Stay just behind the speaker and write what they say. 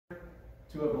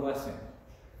to a blessing.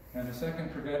 And the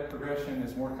second progression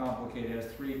is more complicated. It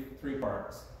has three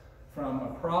parts. From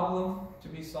a problem to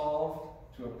be solved,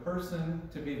 to a person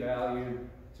to be valued,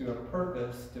 to a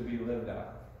purpose to be lived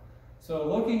out. So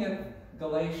looking at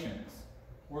Galatians,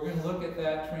 we're going to look at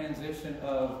that transition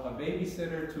of a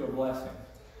babysitter to a blessing.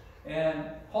 And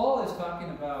Paul is talking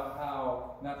about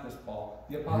how, not this Paul,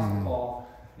 the Apostle Paul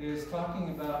is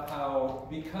talking about how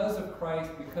because of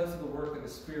Christ, because of the work of the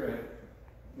Spirit,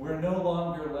 we're no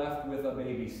longer left with a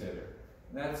babysitter.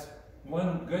 That's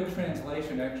one good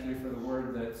translation, actually, for the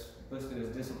word that's listed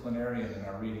as disciplinarian in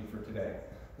our reading for today.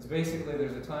 Because basically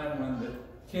there's a time when the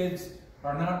kids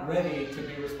are not ready to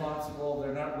be responsible,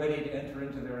 they're not ready to enter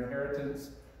into their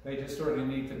inheritance, they just sort of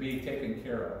need to be taken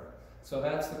care of. So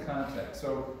that's the context.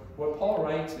 So what Paul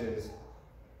writes is,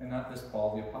 and not this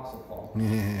Paul, the Apostle Paul.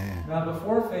 Now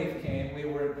before faith came, we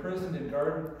were imprisoned and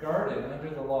guarded under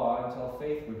the law until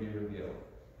faith would be revealed.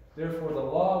 Therefore the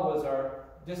law was our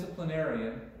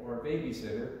disciplinarian, or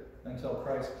babysitter, until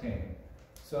Christ came,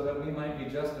 so that we might be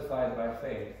justified by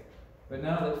faith. But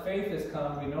now that faith has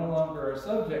come, we no longer are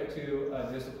subject to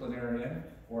a disciplinarian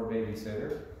or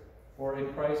babysitter, for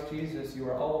in Christ Jesus you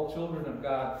are all children of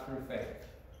God through faith.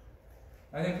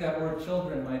 I think that word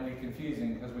children might be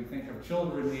confusing because we think of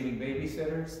children needing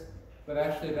babysitters, but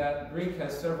actually that Greek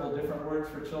has several different words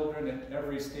for children at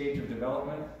every stage of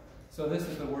development. So this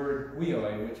is the word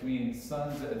huioi, which means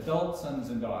sons, adult sons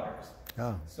and daughters.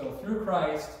 Oh. So through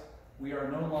Christ, we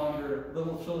are no longer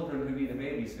little children who need a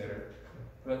babysitter,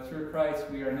 but through Christ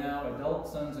we are now adult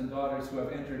sons and daughters who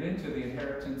have entered into the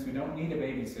inheritance, who don't need a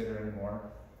babysitter anymore,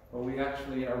 but we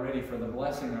actually are ready for the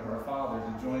blessing of our Father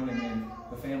to join him in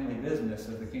the family business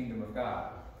of the kingdom of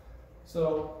God.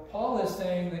 So Paul is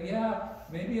saying that, yeah,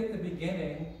 maybe at the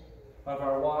beginning of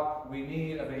our walk we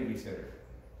need a babysitter.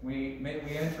 We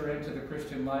enter into the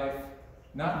Christian life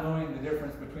not knowing the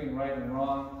difference between right and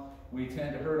wrong. We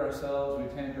tend to hurt ourselves,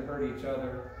 we tend to hurt each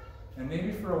other, and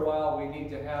maybe for a while we need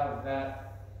to have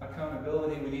that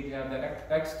accountability, we need to have that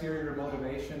exterior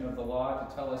motivation of the law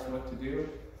to tell us what to do.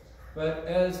 But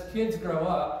as kids grow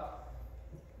up,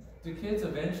 do kids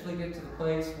eventually get to the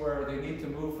place where they need to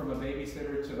move from a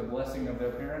babysitter to the blessing of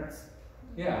their parents?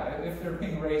 Yeah, if they're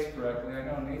being raised correctly. I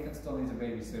know Nathan still needs a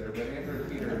babysitter, but Andrew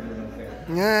and Peter are doing okay.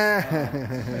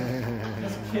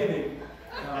 Just kidding.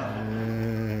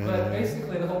 But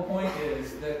basically the whole point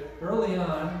is that early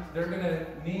on, they're going to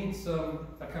need some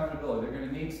accountability. They're going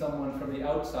to need someone from the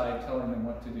outside telling them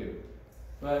what to do.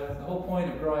 But the whole point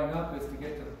of growing up is to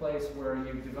get to the place where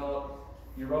you develop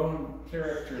your own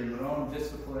character, your own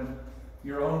discipline,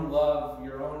 your own love,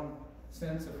 your own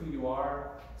sense of who you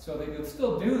are, so that you'll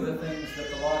still do the things that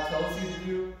the law tells you to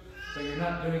do, but you're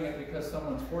not doing it because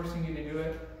someone's forcing you to do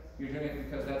it. You're doing it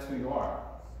because that's who you are.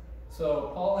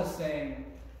 So Paul is saying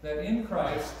that in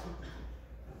Christ,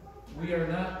 we are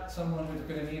not someone who's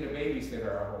going to need a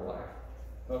babysitter our whole life,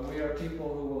 but we are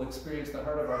people who will experience the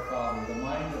heart of our Father, the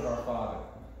mind of our Father.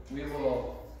 We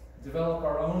will develop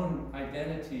our own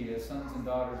identity as sons and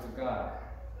daughters of God.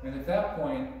 And at that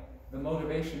point, the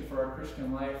motivation for our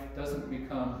Christian life doesn't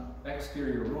become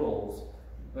exterior rules,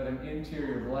 but an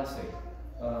interior blessing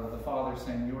of the Father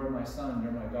saying, you are my son,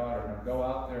 you're my daughter, now go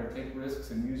out there and take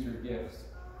risks and use your gifts.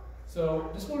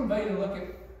 So just want to invite you to look at,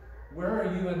 where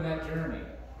are you in that journey?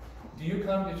 Do you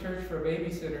come to church for a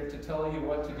babysitter to tell you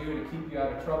what to do to keep you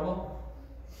out of trouble?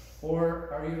 Or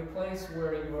are you at a place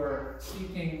where you are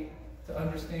seeking to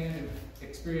understand and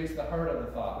experience the heart of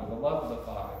the Father, the love of the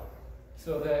Father,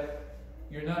 so that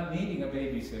you're not needing a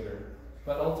babysitter,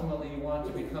 but ultimately you want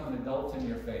to become an adult in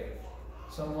your faith,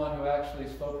 someone who actually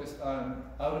is focused on,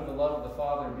 out of the love of the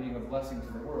Father, being a blessing to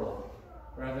the world,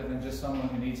 rather than just someone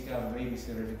who needs to have a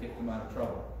babysitter to get them out of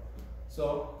trouble.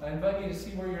 So I invite you to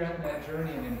see where you're at in that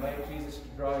journey and invite Jesus to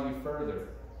draw you further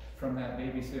from that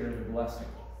babysitter to blessing.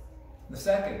 The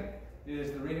second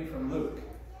is the reading from Luke,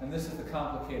 and this is the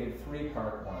complicated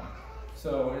three-part one.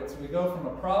 So we go from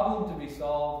a problem to be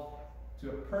solved, to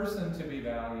a person to be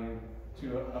valued,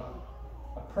 to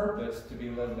a purpose to be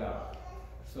lived out.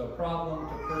 So problem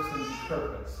to person to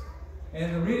purpose. And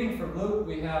in the reading from Luke,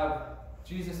 we have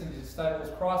Jesus and his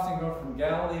disciples crossing over from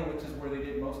Galilee, which is where they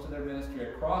did most of their ministry,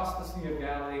 across the Sea of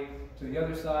Galilee to the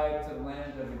other side, to the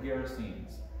land of the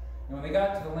Gerasenes. And when they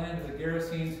got to the land of the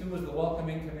Gerasenes, who was the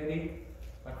welcoming committee?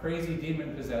 A crazy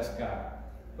demon-possessed guy.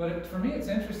 But for me, it's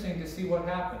interesting to see what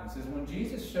happens, is when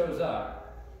Jesus shows up,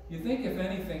 you think, if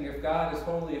anything, if God is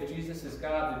holy, if Jesus is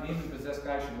God, the demon-possessed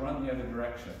guy should run the other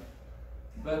direction.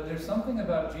 But there's something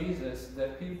about Jesus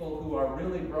that people who are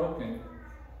really broken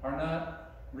are not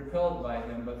repelled by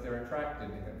him, but they're attracted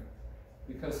to him.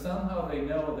 Because somehow they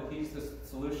know that he's the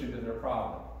solution to their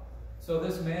problem. So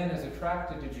this man is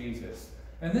attracted to Jesus.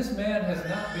 And this man has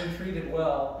not been treated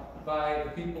well by the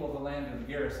people of the land of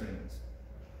the Gerasenes.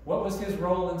 What was his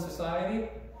role in society?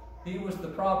 He was the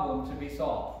problem to be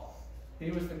solved.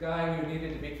 He was the guy who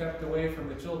needed to be kept away from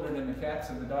the children and the cats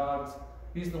and the dogs.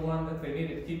 He's the one that they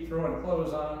needed to keep throwing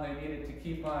clothes on. They needed to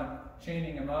keep on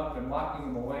chaining him up and locking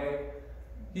him away.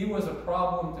 He was a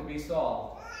problem to be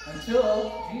solved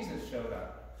until Jesus showed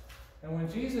up. And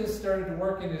when Jesus started to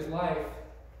work in his life,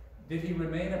 did he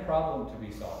remain a problem to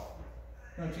be solved?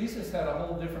 No, Jesus had a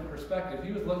whole different perspective.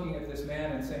 He was looking at this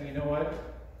man and saying, you know what?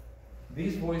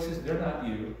 These voices, they're not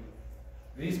you.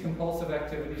 These compulsive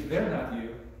activities, they're not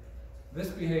you. This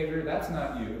behavior, that's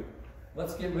not you.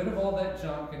 Let's get rid of all that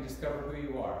junk and discover who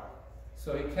you are.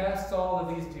 So he casts all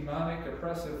of these demonic,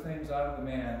 oppressive things out of the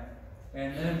man.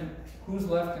 And then who's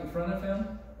left in front of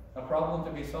him? A problem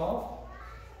to be solved?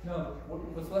 No,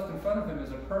 what's left in front of him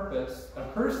is a purpose, a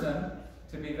person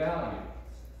to be valued.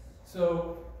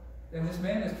 So, and this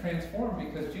man is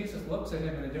transformed because Jesus looks at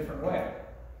him in a different way.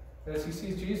 As he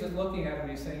sees Jesus looking at him,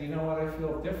 he's saying, you know what, I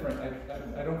feel different.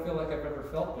 I don't feel like I've ever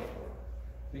felt before.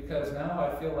 Because now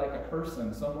I feel like a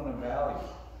person, someone of value.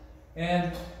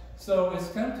 And so it's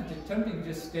tempting to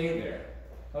just stay there.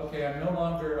 Okay, I'm no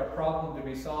longer a problem to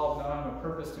be solved. Now I'm a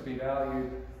purpose to be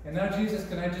valued. And now, Jesus,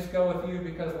 can I just go with you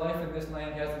because life in this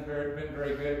land hasn't been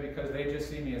very good because they just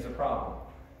see me as a problem?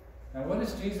 And what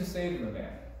does Jesus say to the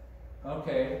man?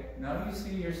 Okay, now you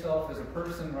see yourself as a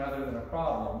person rather than a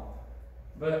problem.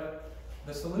 But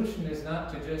the solution is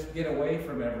not to just get away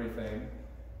from everything.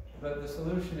 But the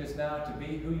solution is now to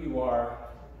be who you are,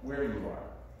 where you are.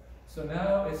 So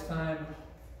now it's time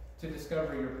to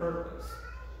discover your purpose.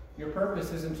 Your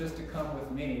purpose isn't just to come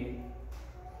with me.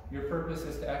 Your purpose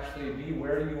is to actually be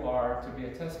where you are, to be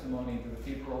a testimony to the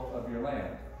people of your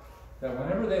land. That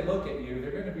whenever they look at you,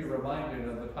 they're going to be reminded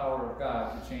of the power of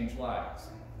God to change lives.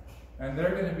 And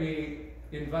they're going to be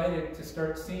invited to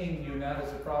start seeing you not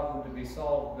as a problem to be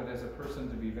solved, but as a person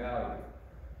to be valued.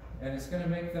 And it's going to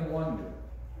make them wonder.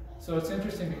 So it's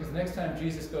interesting because next time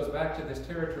Jesus goes back to this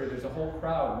territory, there's a whole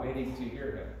crowd waiting to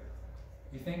hear him.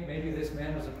 You think maybe this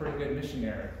man was a pretty good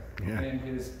missionary in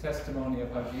his testimony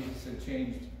of how Jesus had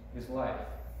changed his life.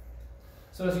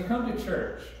 So as you come to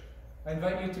church, I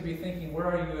invite you to be thinking, where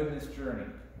are you in this journey?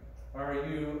 Are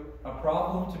you a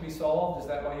problem to be solved? Is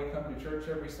that why you come to church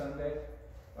every Sunday?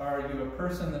 Are you a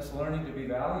person that's learning to be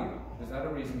valued? Is that a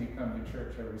reason you come to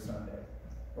church every Sunday?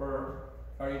 Or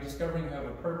are you discovering you have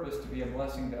a purpose to be a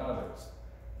blessing to others?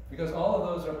 Because all of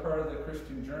those are part of the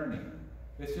Christian journey.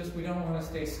 It's just we don't want to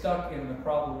stay stuck in the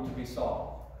problem to be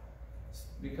solved.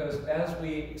 Because as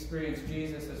we experience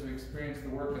Jesus, as we experience the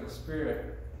work of the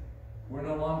Spirit, we're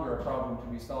no longer a problem to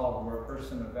be solved. We're a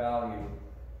person of value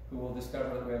who will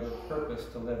discover that we have a purpose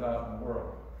to live out in the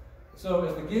world. So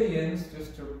as the Gideons,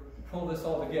 just to pull this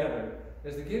all together,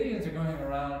 as the Gideons are going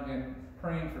around and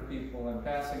praying for people and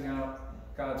passing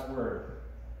out God's word,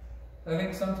 I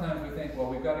think sometimes we think, well,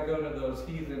 we've got to go to those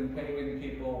heathen, pagan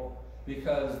people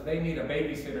because they need a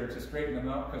babysitter to straighten them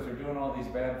out because they're doing all these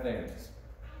bad things.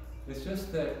 It's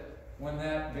just that when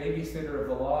that babysitter of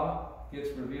the law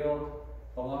gets revealed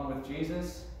along with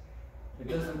Jesus, it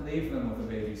doesn't leave them with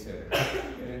a babysitter.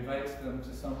 It invites them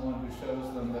to someone who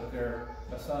shows them that they're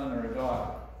a son or a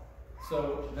daughter.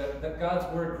 So that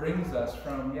God's word brings us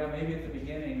from, maybe at the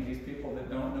beginning, these people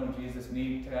that don't know Jesus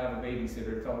need to have a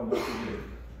babysitter tell them what to do.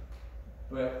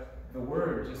 But the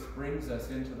word just brings us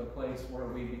into the place where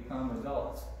we become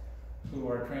adults who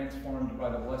are transformed by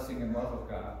the blessing and love of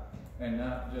God, and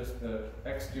not just the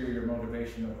exterior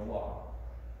motivation of the law.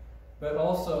 But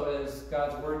also, as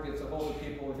God's word gets a hold of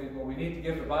people, we think, well, we need to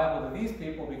give the Bible to these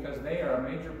people because they are a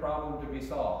major problem to be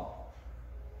solved.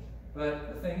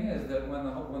 But the thing is that when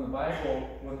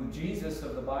the Jesus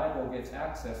of the Bible gets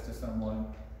access to someone,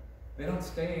 they don't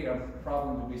stay a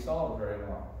problem to be solved very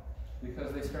long,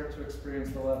 because they start to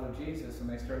experience the love of Jesus and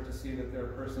they start to see that they're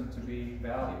a person to be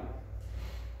valued.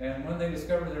 And when they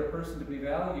discover they're a person to be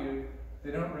valued,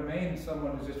 they don't remain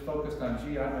someone who's just focused on,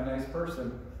 gee, I'm a nice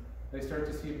person. They start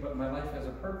to see, but my life has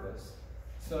a purpose.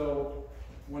 So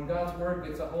when God's word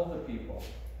gets a hold of people,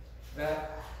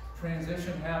 that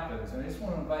transition happens. And I just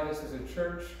want to invite us as a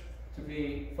church to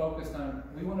be focused on,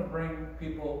 we want to bring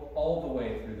people all the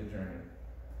way through the journey.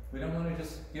 We don't want to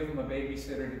just give them a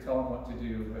babysitter to tell them what to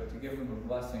do, but to give them a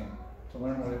blessing, to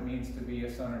learn what it means to be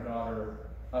a son or daughter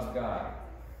of God.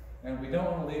 And we don't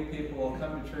want to leave people who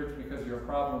come to church because you're a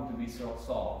problem to be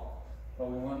solved. But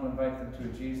we want to invite them to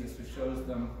a Jesus who shows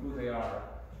them who they are,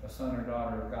 a son or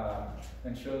daughter of God,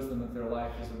 and shows them that their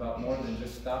life is about more than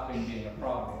just stopping being a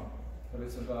problem, but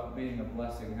it's about being a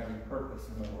blessing, having purpose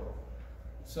in the world.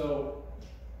 So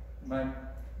my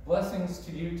blessings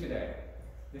to you today.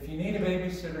 If you need a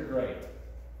babysitter, great,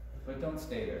 but don't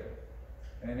stay there.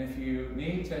 And if you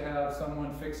need to have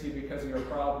someone fix you because of your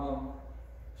problem,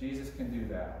 Jesus can do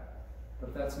that.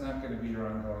 But that's not going to be your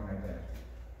ongoing identity.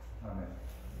 Amen.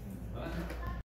 Amen.